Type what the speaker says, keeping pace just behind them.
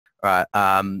Right.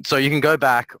 So you can go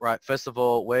back, right? First of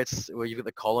all, where you've got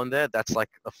the colon there, that's like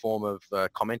a form of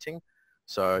commenting.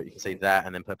 So you can see that,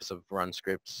 and then purpose of run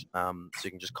scripts. So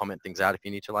you can just comment things out if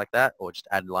you need to like that, or just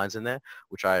add lines in there,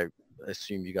 which I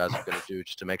assume you guys are going to do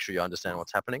just to make sure you understand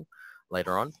what's happening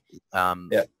later on.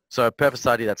 Yeah. So purpose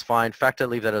ID, that's fine. Factor,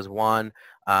 leave that as 1.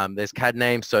 There's CAD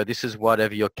name. So this is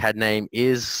whatever your CAD name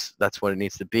is. That's what it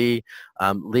needs to be.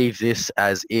 Leave this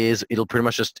as is. It'll pretty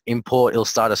much just import. It'll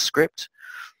start a script,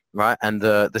 right? And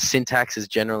the syntax is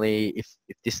generally, if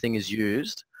this thing is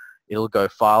used, it'll go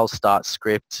file, start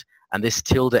script, and this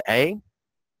tilde-A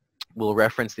will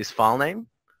reference this file name,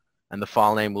 and the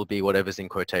file name will be whatever's in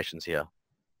quotations here.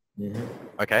 Mm-hmm.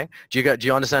 Okay. Do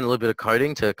you understand a little bit of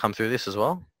coding to come through this as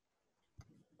well?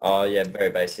 Oh yeah, very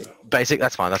basic. Basic,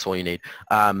 that's fine. That's all you need.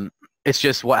 It's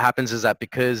just what happens is that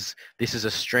because this is a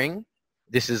string,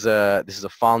 this is a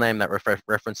file name that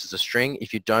references a string.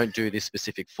 If you don't do this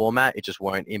specific format, it just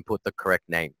won't input the correct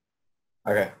name.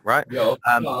 Okay. Right? Yo,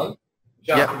 John.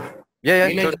 Yeah. Do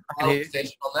you need Sure, the file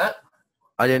extension on that?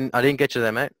 I didn't get you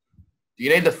there, mate. Do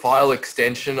you need the file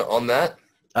extension on that?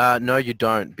 No, you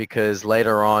don't, because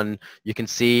later on you can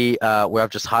see where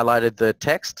I've just highlighted the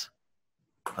text.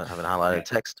 I haven't highlighted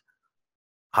the text.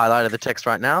 Highlighted the text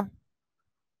right now.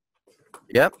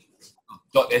 Yep.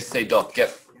 .sc doc.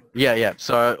 Yep. Yeah.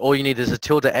 So all you need is a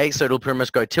tilde-A. So it'll pretty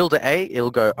much go tilde-A. It'll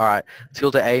go, all right,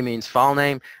 tilde-A means file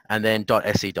name, and then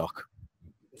 .sc doc.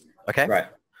 Okay? Right.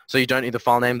 So you don't need the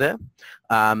file name there.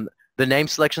 The name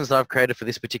selections that I've created for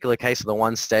this particular case are the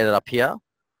ones stated up here.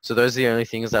 So those are the only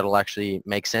things that will actually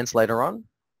make sense later on.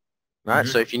 Right?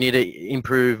 Mm-hmm. So if you need to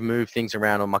improve, move things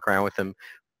around, or muck around with them,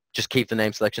 just keep the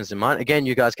name selections in mind. Again,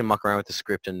 you guys can muck around with the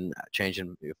script and change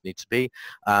them if needs to be.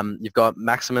 You've got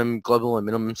maximum, global, and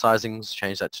minimum sizings.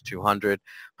 Change that to 200.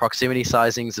 Proximity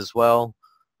sizings as well,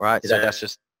 right? So that's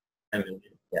just... Yeah.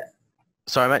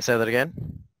 Sorry, mate, say that again.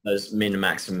 Those min,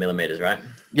 max, and millimeters, right?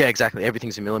 Yeah, exactly.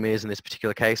 Everything's in millimeters in this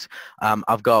particular case.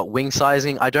 I've got wing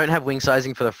sizing. I don't have wing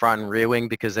sizing for the front and rear wing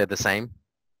because they're the same.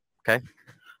 Okay.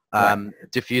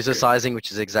 Diffuser sizing, which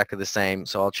is exactly the same.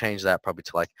 So I'll change that probably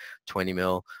to like 20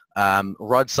 mil.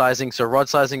 Rod sizing. So rod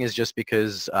sizing is just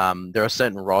because there are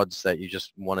certain rods that you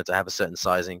just wanted to have a certain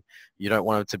sizing. You don't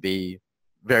want them to be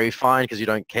very fine because you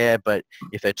don't care, but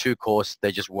if they're too coarse,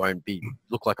 they just won't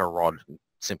look like a rod.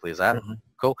 Simply as that. Mm-hmm.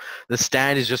 Cool. The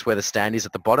stand is just where the stand is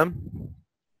at the bottom.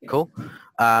 Cool.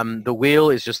 The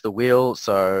wheel is just the wheel,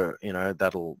 so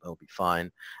that'll be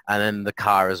fine. And then the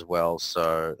car as well,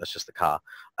 so that's just the car.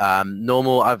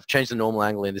 Normal. I've changed the normal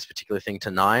angle in this particular thing to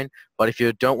 9, but if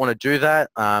you don't want to do that,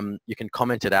 you can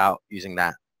comment it out using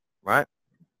that, right?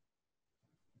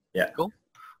 Yeah. Cool.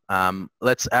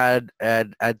 Let's add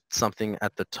something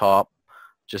at the top,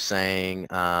 just saying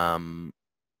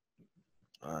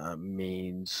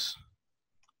means.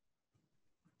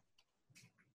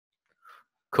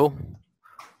 Cool.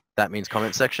 That means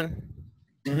comment section.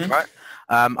 Mm-hmm. Right.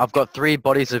 I've got 3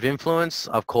 bodies of influence.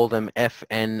 I've called them F,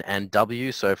 N, and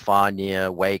W. So far,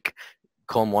 near, wake.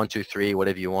 Call them 1, 2, 3,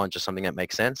 whatever you want, just something that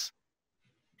makes sense.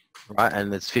 Right.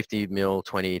 And it's 50 mil,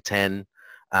 20, 10.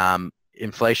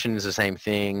 Inflation is the same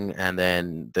thing. And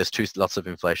then there's lots of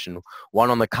inflation.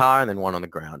 One on the car and then one on the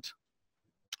ground.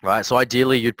 Right. So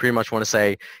ideally, you'd pretty much want to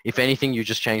say, if anything, you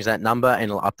just change that number and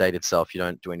it'll update itself. You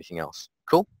don't do anything else.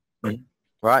 Cool. Mm-hmm.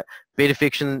 Right. Beta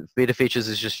features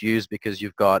is just used because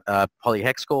you've got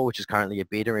polyhex score, which is currently a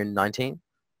beta in 19.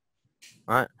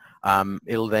 Right.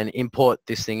 It'll then import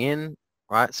this thing in.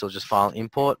 Right. So just file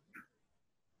import.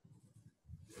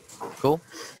 Cool.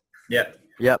 Yeah.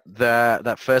 Yep.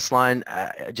 That first line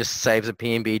just saves a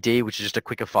PNBD, which is just a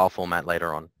quicker file format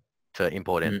later on to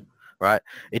import in. Right.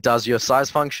 It does your size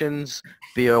functions,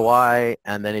 BOI,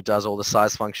 and then it does all the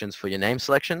size functions for your name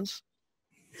selections.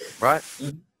 Right.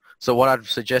 Mm-hmm. So what I'd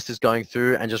suggest is going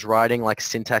through and just writing like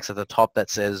syntax at the top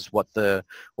that says what the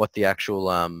actual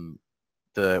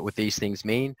what these things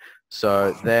mean.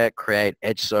 So there, create,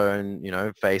 edge zone,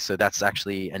 face. So that's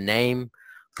actually a name.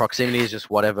 Proximity is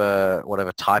just whatever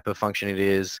type of function it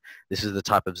is. This is the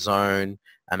type of zone,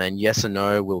 and then yes or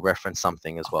no will reference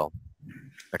something as well.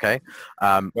 Okay.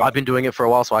 I've been doing it for a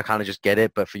while, so I kind of just get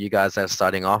it. But for you guys that are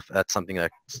starting off, that's something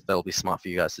that'll be smart for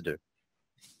you guys to do.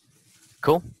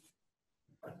 Cool.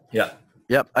 Yeah.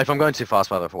 Yep. If I'm going too fast,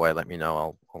 by the way, let me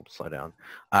know. I'll slow down.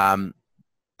 And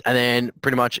then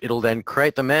pretty much it'll then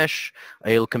create the mesh.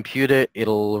 It'll compute it.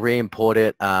 It'll re-import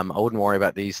it. I wouldn't worry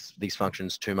about these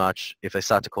functions too much. If they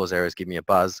start to cause errors, give me a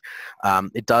buzz.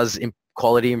 It does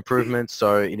quality improvements,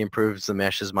 so it improves the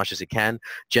mesh as much as it can.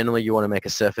 Generally, you want to make a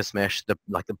surface mesh the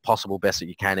possible best that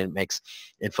you can, and it makes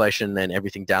inflation and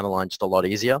everything down the line just a lot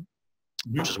easier.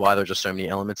 which is why there are just so many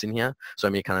elements in here, so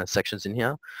many kind of sections in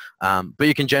here. But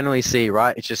you can generally see,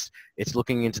 right, it's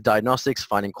looking into diagnostics,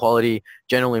 finding quality.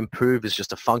 General improve is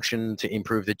just a function to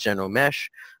improve the general mesh.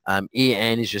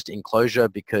 EN is just enclosure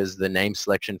because the name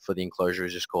selection for the enclosure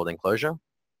is just called enclosure,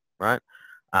 right?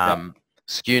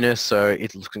 Skewness, so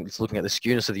it's looking at the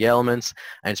skewness of the elements,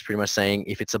 and it's pretty much saying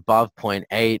if it's above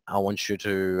 0.8, I want you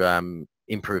to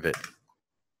improve it.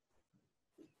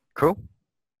 Cool?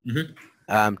 Doing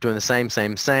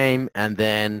the same, and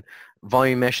then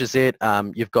volume meshes it.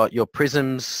 You've got your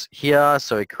prisms here,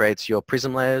 so it creates your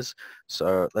prism layers.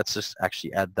 So let's just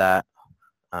actually add that.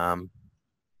 I'm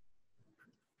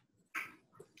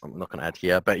not going to add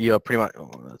here, but you're pretty much, oh,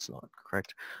 that's not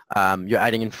correct. You're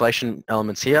adding inflation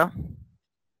elements here.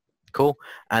 Cool.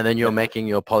 And then you're making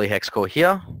your polyhex core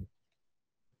here.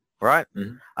 Right?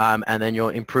 And then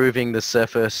you're improving the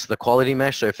surface, the quality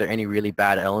mesh. So if there are any really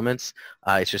bad elements,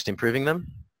 it's just improving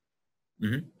them.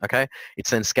 Okay. It's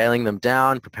then scaling them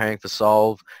down, preparing for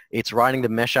solve. It's writing the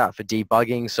mesh out for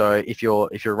debugging. So if you're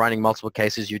running multiple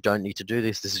cases, you don't need to do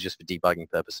this. This is just for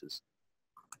debugging purposes.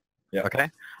 Okay.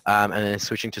 And then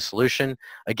switching to solution.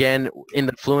 Again, in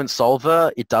the Fluent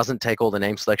solver, it doesn't take all the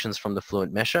name selections from the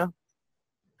Fluent mesher.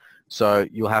 So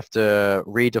you'll have to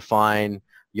redefine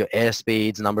your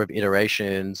airspeeds, number of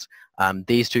iterations.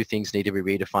 These two things need to be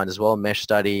redefined as well, mesh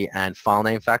study and file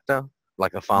name factor,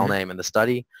 like the file name and the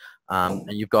study. And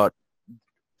you've got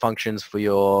functions for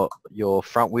your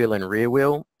front wheel and rear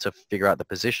wheel to figure out the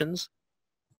positions.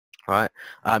 Right.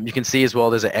 You can see as well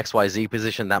there's an XYZ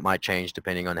position that might change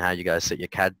depending on how you guys set your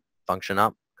CAD function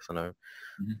up. Because I know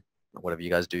whatever you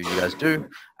guys do.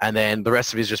 And then the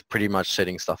rest of it is just pretty much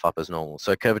setting stuff up as normal.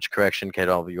 So curvature correction,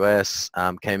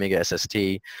 KWS, K-Omega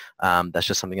SST, that's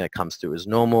just something that comes through as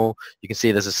normal. You can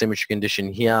see there's a symmetry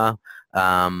condition here.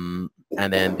 And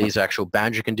then these are actual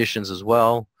boundary conditions as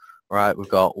well. Right, we've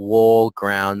got wall,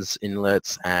 grounds,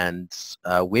 inlets, and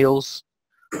wheels.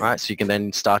 Right, so you can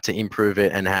then start to improve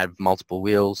it and have multiple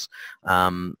wheels.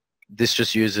 This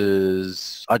just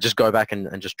uses, I just go back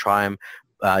and just try them.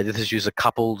 This is use a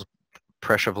coupled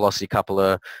pressure velocity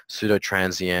coupler, pseudo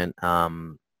transient.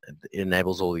 It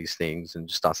enables all these things and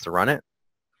just starts to run it.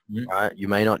 Right, you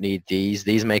may not need these.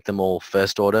 These make them all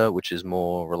first order, which is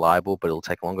more reliable, but it'll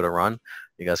take longer to run.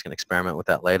 You guys can experiment with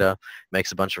that later.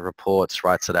 Makes a bunch of reports,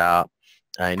 writes it out,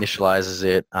 initializes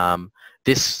it.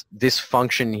 This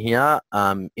function here,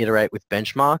 iterate with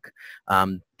benchmark.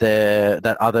 The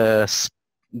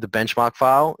benchmark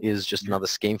file is just another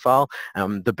scheme file.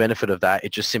 The benefit of that,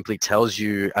 it just simply tells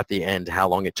you at the end how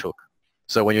long it took.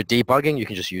 So when you're debugging, you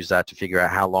can just use that to figure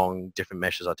out how long different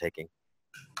meshes are taking.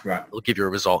 Right. It'll give you a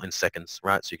result in seconds,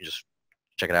 right? So you can just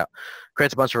check it out.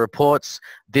 Creates a bunch of reports.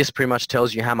 This pretty much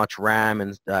tells you how much RAM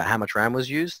and how much RAM was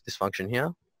used, this function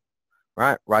here.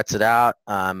 Right, writes it out,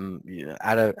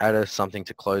 add something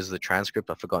to close the transcript.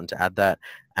 I've forgotten to add that.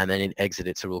 And then it exits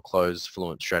it, so we'll close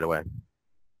Fluent straight away.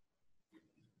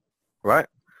 Right?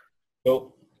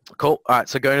 Cool. Cool. All right,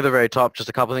 so going to the very top, just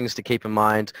a couple of things to keep in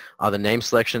mind are the name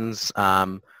selections.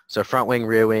 So front wing,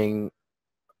 rear wing,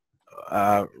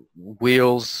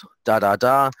 wheels,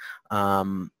 So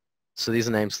these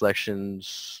are name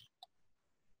selections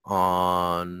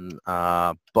on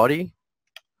body.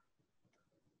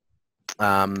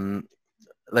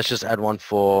 Let's just add one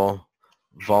for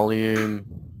volume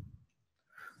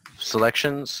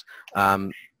selections.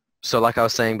 So like I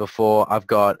was saying before, I've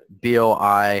got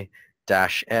BOI-F,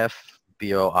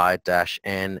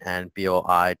 BOI-N, and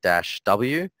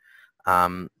BOI-W,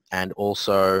 and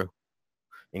also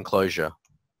enclosure.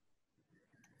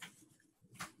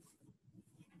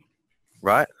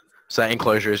 Right? So that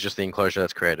enclosure is just the enclosure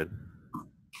that's created.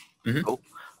 Cool.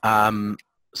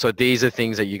 So these are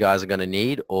things that you guys are going to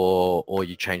need, or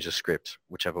you change the script,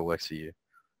 whichever works for you.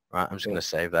 Right? I'm just going to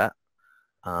save that.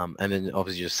 And then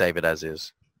obviously just save it as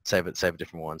is. Save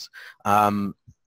different ones.